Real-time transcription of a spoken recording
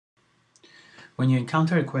When you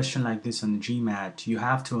encounter a question like this on the GMAT, you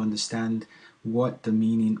have to understand what the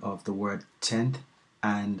meaning of the word tenth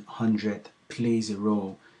and hundredth plays a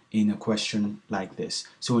role in a question like this.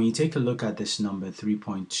 So when you take a look at this number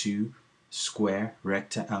 3.2 square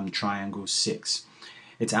triangle 6,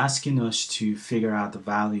 it's asking us to figure out the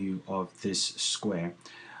value of this square.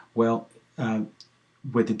 Well,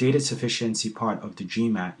 with the data sufficiency part of the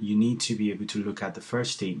GMAT, you need to be able to look at the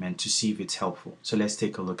first statement to see if it's helpful. So let's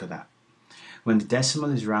take a look at that. When the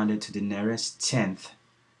decimal is rounded to the nearest tenth,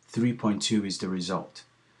 3.2 is the result.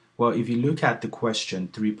 Well, if you look at the question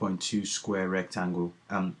 3.2 square rectangle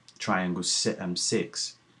triangle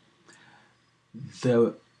 6,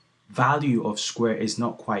 the value of square is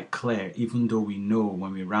not quite clear, even though we know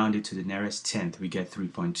when we round it to the nearest tenth we get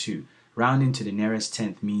 3.2. Rounding to the nearest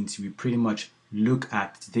tenth means we pretty much look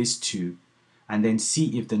at this 2 and then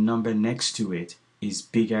see if the number next to it is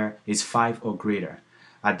 5 or greater.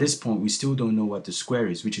 At this point, we still don't know what the square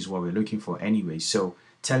is, which is what we're looking for anyway. So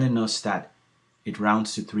telling us that it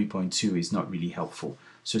rounds to 3.2 is not really helpful.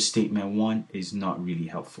 So statement 1 is not really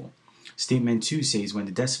helpful. Statement 2 says when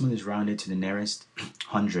the decimal is rounded to the nearest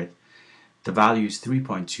hundredth, the value is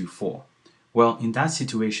 3.24. Well, in that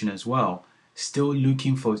situation as well, still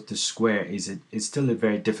looking for the square is still a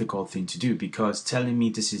very difficult thing to do, because telling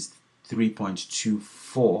me this is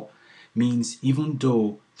 3.24 means even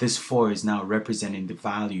though this 4 is now representing the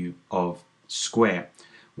value of square,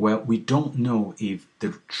 well, we don't know if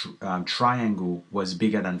the triangle was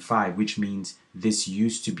bigger than 5, which means this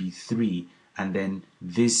used to be 3, and then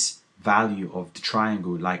this value of the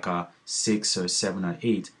triangle, like a 6 or 7 or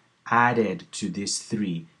 8, added to this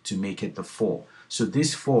 3 to make it the 4. So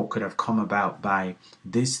this 4 could have come about by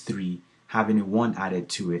this 3 having a 1 added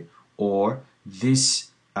to it, or this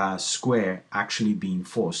square actually being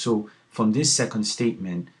 4. So from this second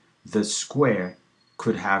statement, the square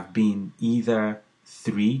could have been either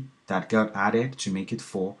 3 that got added to make it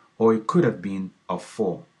 4, or it could have been a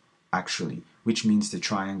 4 actually, which means the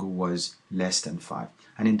triangle was less than 5.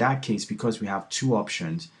 And in that case, because we have two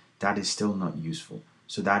options, that is still not useful.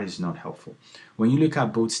 So that is not helpful. When you look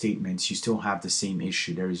at both statements, you still have the same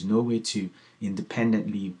issue. There is no way to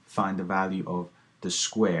independently find the value of the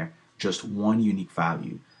square, just one unique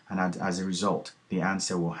value. And as a result, the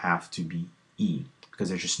answer will have to be E, because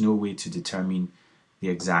there's just no way to determine the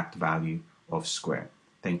exact value of square.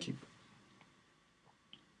 Thank you.